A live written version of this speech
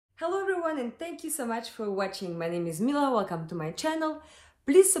Hello everyone and thank you so much for watching. My name is Mila, welcome to my channel.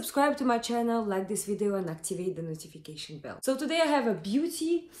 Please subscribe to my channel, like this video and activate the notification bell. So today I have a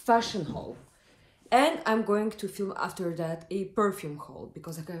beauty fashion haul and I'm going to film after that a perfume haul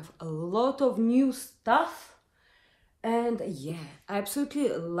because I have a lot of new stuff and yeah, I absolutely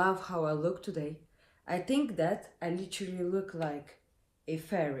love how I look today. I think that I literally look like a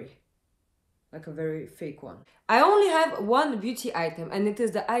fairy. Like a very fake one. I only have one beauty item and it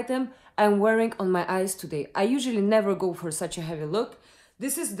is the item I'm wearing on my eyes today. I usually never go for such a heavy look.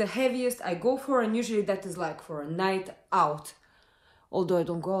 This is the heaviest I go for and usually that is like for a night out. Although I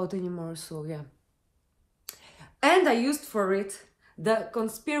don't go out anymore, so yeah. And I used for it the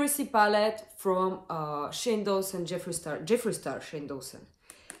Conspiracy palette from Shane Dawson, Jeffree Star Shane Dawson.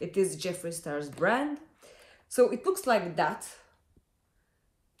 It is Jeffree Star's brand. So it looks like that.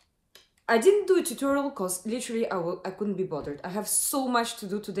 I didn't do a tutorial because literally I couldn't be bothered. I have so much to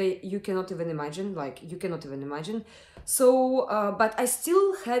do today, you cannot even imagine, So, but I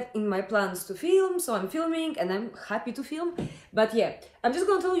still had in my plans to film, so I'm filming and I'm happy to film. But yeah, I'm just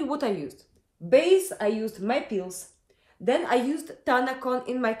gonna tell you what I used. Base, I used my Peels. Then I used Tanacon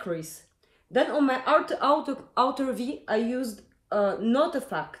in my crease. Then on my outer V, I used Not a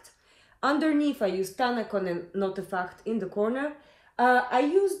Fact. Underneath, I used Tanacon and Not a Fact in the corner. I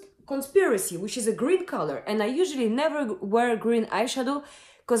used Conspiracy, which is a green color, and I usually never wear green eyeshadow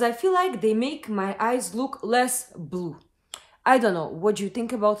because I feel like they make my eyes look less blue. I don't know, what do you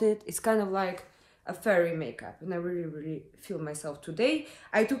think about it? It's kind of like a fairy makeup and I really feel myself today.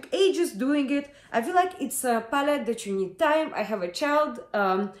 I took ages doing it. I feel like it's a palette that you need time. I have a child.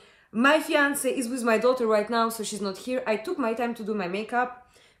 My fiance is with my daughter right now, so she's not here. I took my time to do my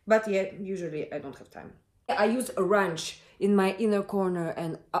makeup, but yeah, usually I don't have time. I used a ranch in my inner corner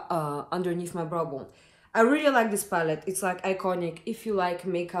and underneath my brow bone. I really like this palette. It's like iconic. If you like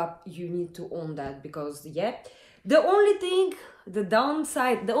makeup, you need to own that because yeah. The only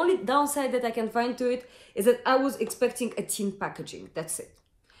downside that I can find to it is that I was expecting a tin packaging. That's it.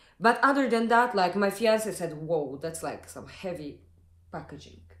 But other than that, like my fiance said, whoa, that's like some heavy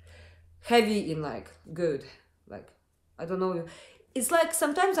packaging. Heavy in like good, like, I don't know. It's like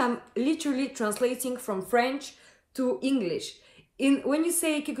sometimes I'm literally translating from French to English. When you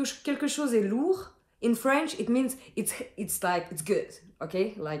say quelque chose est lourd in French, it means it's like it's good,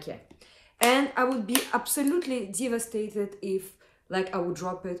 okay? Like yeah. And I would be absolutely devastated if like I would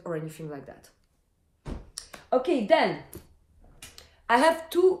drop it or anything like that. Okay, then I have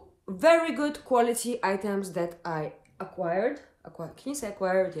two very good quality items that I acquired. Can you say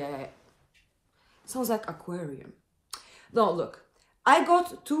acquired? Yeah. Sounds like aquarium. No, look. I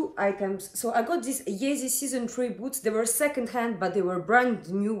got two items. So I got these Yeezy Season 3 boots. They were second-hand, but they were brand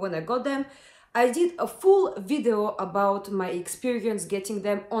new when I got them. I did a full video about my experience getting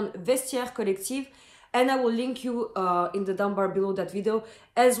them on Vestiaire Collective, and I will link you in the down bar below that video,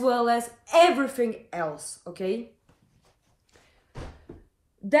 as well as everything else, okay?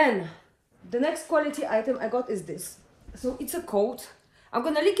 Then, the next quality item I got is this. So it's a coat. I'm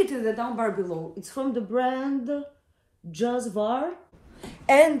gonna link it in the down bar below. It's from the brand Zara.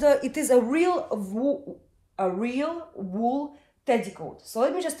 And it is a real wool teddy coat. So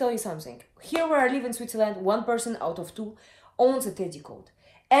let me just tell you something. Here where I live in Switzerland, 1 person out of 2 owns a teddy coat.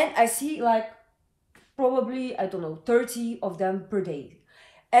 And I see like probably, I don't know, 30 of them per day.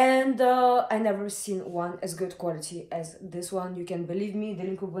 And I never seen one as good quality as this one. You can believe me, the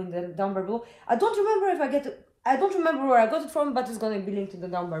link will be in the down bar below. I don't remember where I got it from, but it's gonna be linked in the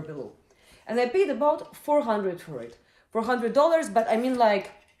down bar below. And I paid about $400 for it. $400, but I mean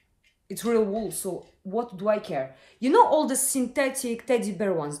like it's real wool, so what do I care? You know all the synthetic teddy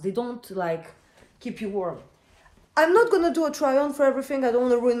bear ones, they don't like keep you warm. I'm not gonna do a try on for everything. I don't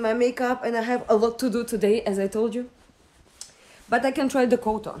want to ruin my makeup and I have a lot to do today, as I told you, but I can try the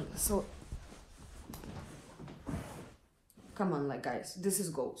coat on. So come on, like guys, this is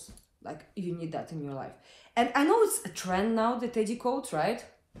goals, like you need that in your life. And I know it's a trend now, the teddy coat, right?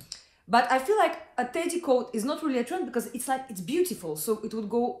 But I feel like a teddy coat is not really a trend because it's like, it's beautiful. So it would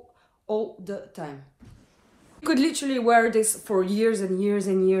go all the time. You could literally wear this for years and years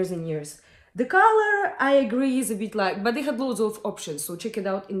and years and years. The color, I agree, is a bit like, but they had loads of options. So check it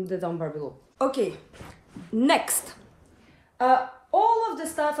out in the down bar below. Okay, next. All of the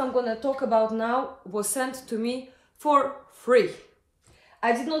stuff I'm gonna talk about now was sent to me for free.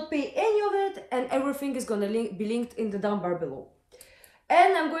 I did not pay any of it and everything is gonna be linked in the down bar below.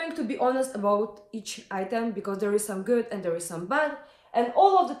 And I'm going to be honest about each item because there is some good and there is some bad. And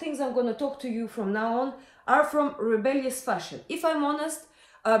all of the things I'm going to talk to you from now on are from Rebellious Fashion. If I'm honest,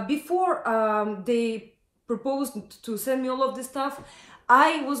 before they proposed to send me all of this stuff,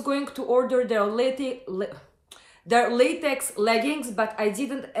 I was going to order their latex leggings, but I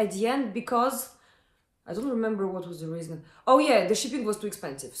didn't at the end because I don't remember what was the reason. Oh yeah, the shipping was too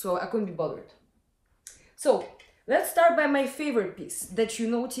expensive, so I couldn't be bothered. So let's start by my favorite piece that you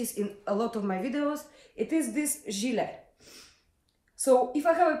notice in a lot of my videos. It is this gilet. So if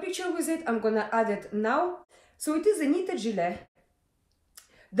I have a picture with it, I'm gonna add it now. So it is a knitted gilet.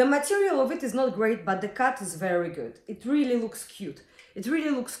 The material of it is not great, but the cut is very good. It really looks cute. It really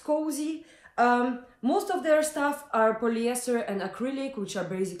looks cozy. Most of their stuff are polyester and acrylic, which are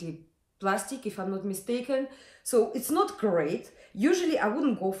basically plastic, if I'm not mistaken. So it's not great. Usually I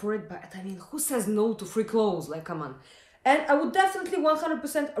wouldn't go for it, but I mean, who says no to free clothes? Like, come on. And I would definitely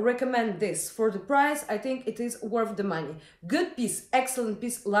 100% recommend this. For the price, I think it is worth the money. Good piece, excellent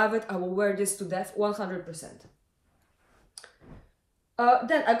piece, love it. I will wear this to death, 100%.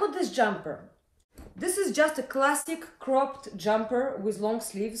 Then I got this jumper. This is just a classic cropped jumper with long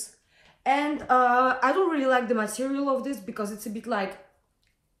sleeves. And I don't really like the material of this because it's a bit like,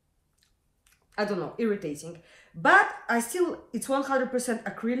 I don't know, irritating. But it's 100%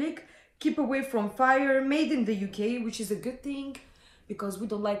 acrylic. Keep away from fire, made in the UK, which is a good thing because we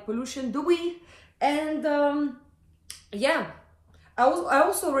don't like pollution, do we? And yeah, I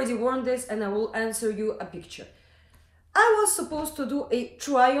also already worn this and I will answer you a picture. I was supposed to do a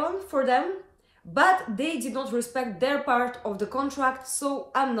try-on for them, but they did not respect their part of the contract, so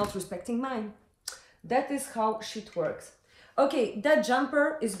I'm not respecting mine. That is how shit works. Okay, that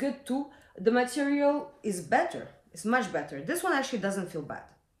jumper is good too. The material is better. It's much better. This one actually doesn't feel bad.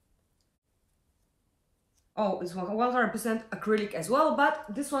 Oh, it's 100% acrylic as well, but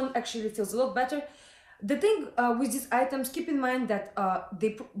this one actually feels a lot better. The thing with these items, keep in mind that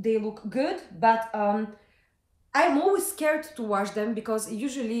they look good, but I'm always scared to wash them because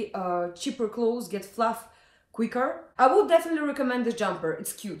usually cheaper clothes get fluff quicker. I would definitely recommend this jumper.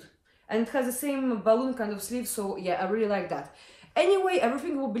 It's cute. And it has the same balloon kind of sleeve, so yeah, I really like that. Anyway,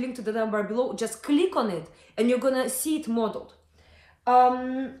 everything will be linked to the down bar below. Just click on it and you're gonna see it modeled.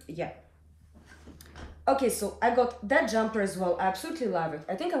 Yeah. Okay, so I got that jumper as well. I absolutely love it.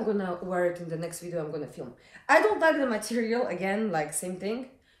 I think I'm gonna wear it in the next video I'm gonna film. I don't like the material, again, like same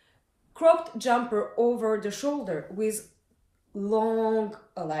thing. Cropped jumper over the shoulder with long,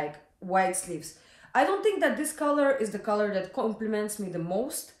 like wide sleeves. I don't think that this color is the color that complements me the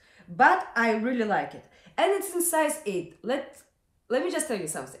most, but I really like it. And it's in size 8. Let me just tell you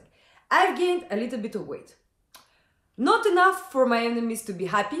something. I've gained a little bit of weight. Not enough for my enemies to be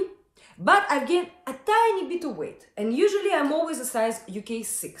happy, but I've gained a tiny bit of weight. And usually I'm always a size UK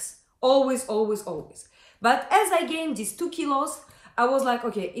 6. Always, always, always. But as I gained these 2 kilos, I was like,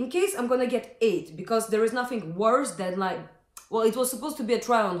 okay, in case I'm gonna get 8, because there is nothing worse than like, well, it was supposed to be a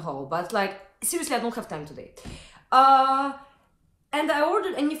try-on haul, but like, seriously, I don't have time today. And I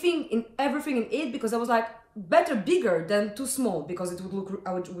ordered everything in 8 because I was like, better bigger than too small because it would look,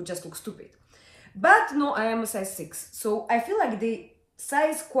 would just look stupid. But no, I am a size 6, so I feel like the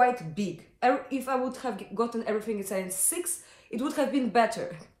size quite big. If I would have gotten everything in size 6, it would have been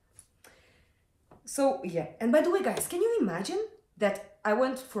better. So yeah, and by the way, guys, can you imagine that I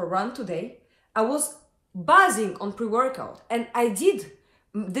went for a run today? I was buzzing on pre-workout and I did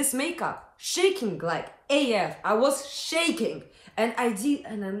this makeup shaking like AF. I was shaking and I did,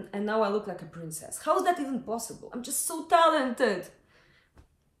 and now I look like a princess. How is that even possible? I'm just so talented.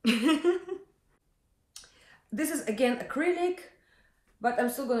 This is again acrylic, but I'm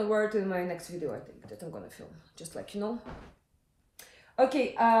still gonna wear it in my next video, I think, that I'm gonna film, just like, you know.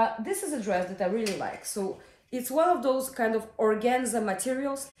 Okay, this is a dress that I really like. So it's one of those kind of organza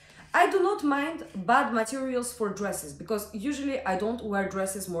materials. I do not mind bad materials for dresses because usually I don't wear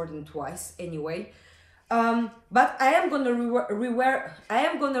dresses more than twice anyway. But I am gonna rewear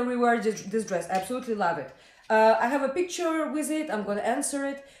this dress. I absolutely love it. I have a picture with it. I'm gonna answer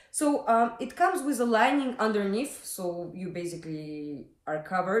it. So it comes with a lining underneath, so you basically are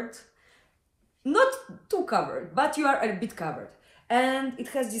covered. Not too covered, but you are a bit covered. And it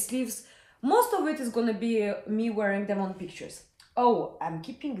has these sleeves. Most of it is gonna be me wearing them on pictures. Oh, I'm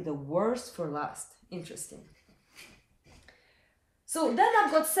keeping the worst for last. Interesting. So then I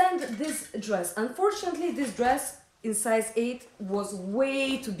got sent this dress. Unfortunately, this dress in size 8 was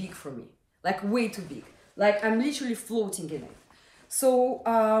way too big for me. Like way too big. Like I'm literally floating in it. So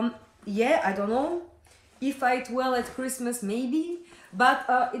yeah, I don't know if I eat well at Christmas, maybe. But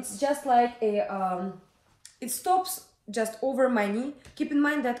it's just like a, it stops just over my knee. Keep in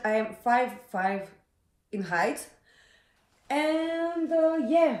mind that I am 5'5" in height. And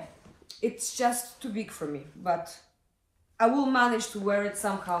yeah, it's just too big for me. But I will manage to wear it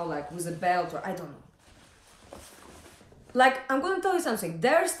somehow, like with a belt or I don't know. like, I'm gonna tell you something,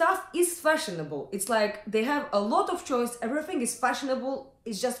 their stuff is fashionable. It's like they have a lot of choice, everything is fashionable,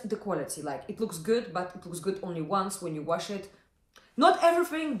 it's just the quality. Like, it looks good, but it looks good only once when you wash it. Not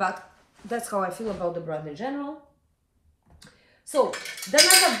everything, but that's how I feel about the brand in general. So, then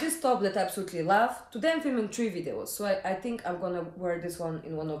I have this top that I absolutely love. Today I'm filming 3 videos, so I think I'm gonna wear this one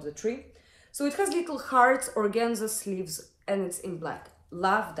in one of the 3. So it has little hearts, organza sleeves, and it's in black.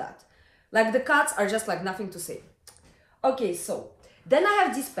 Love that. Like, the cuts are just like nothing to say. Okay, so then I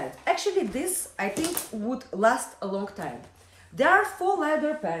have this pants. Actually, this I think would last a long time. They are faux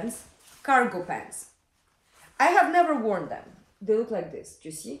leather pants, cargo pants. I have never worn them. They look like this. Do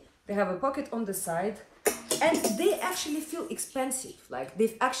you see? They have a pocket on the side, and they actually feel expensive. Like,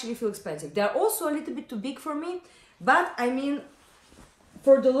 they actually feel expensive. They are also a little bit too big for me, but I mean,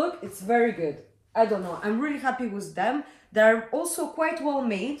 for the look, it's very good. I don't know. I'm really happy with them. They're also quite well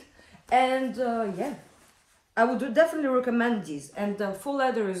made, and yeah. I would definitely recommend these, and the faux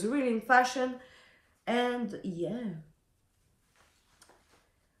leather is really in fashion, and yeah.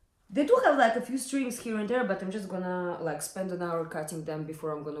 They do have like a few strings here and there, but I'm just gonna like spend an hour cutting them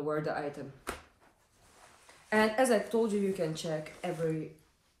before I'm gonna wear the item. And as I told you, you can check everything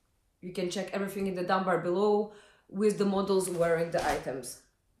in the down bar below with the models wearing the items.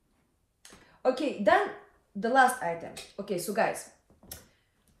 Okay, then the last item. Okay, so guys,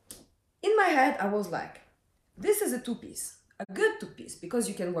 in my head I was like, this is a two-piece, a good two-piece, because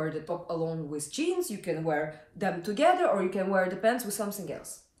you can wear the top alone with jeans, you can wear them together, or you can wear the pants with something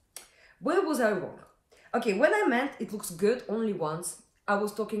else. Where was I wrong? Okay, when I meant it looks good only once, I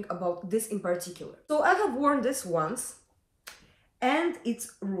was talking about this in particular. So I have worn this once, and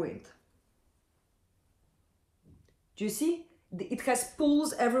it's ruined. Do you see? It has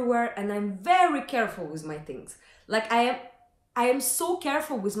pulls everywhere, and I'm very careful with my things. Like, I am so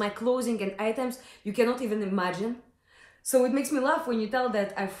careful with my clothing and items, you cannot even imagine. So it makes me laugh when you tell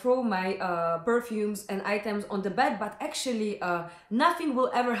that I throw my perfumes and items on the bed, but actually nothing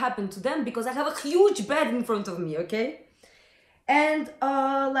will ever happen to them because I have a huge bed in front of me, okay? And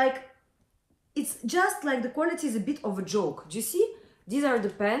like, it's just like the quality is a bit of a joke. Do you see? These are the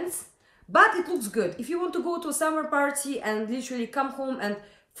pants, but it looks good. If you want to go to a summer party and literally come home and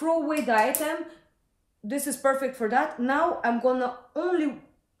throw away the item, this is perfect for that. Now I'm only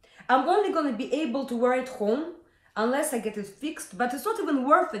gonna be able to wear it home unless I get it fixed, but it's not even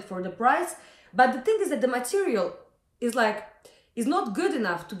worth it for the price. But the thing is that the material is not good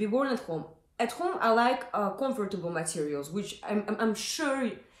enough to be worn at home. At home I like comfortable materials, which I'm sure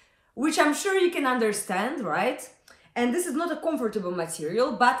you can understand, right? And this is not a comfortable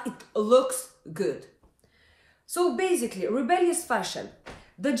material, but it looks good. So basically, rebellious fashion.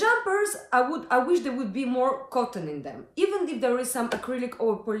 The jumpers, I wish there would be more cotton in them. Even if there is some acrylic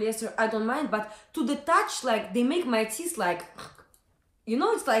or polyester, I don't mind, but to the touch, like, they make my teeth like, you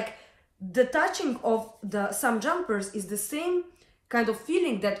know, it's like the touching of some jumpers is the same kind of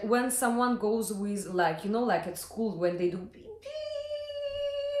feeling that when someone goes with, like, you know, like at school when they do,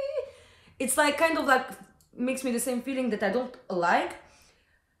 it's like kind of like makes me the same feeling that I don't like.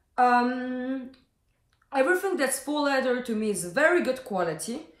 Everything that's faux leather to me is very good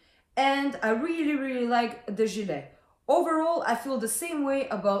quality, and I really like the gilet. Overall, I feel the same way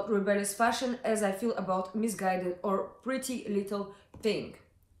about rebellious fashion as I feel about Misguided or Pretty Little Thing.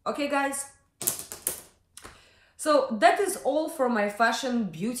 Okay, guys? So that is all for my fashion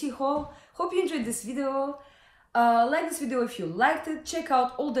beauty haul. Hope you enjoyed this video. Like this video if you liked it. Check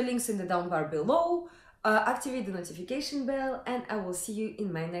out all the links in the down bar below. Activate the notification bell, and I will see you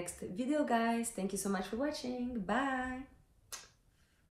in my next video, guys. Thank you so much for watching. Bye!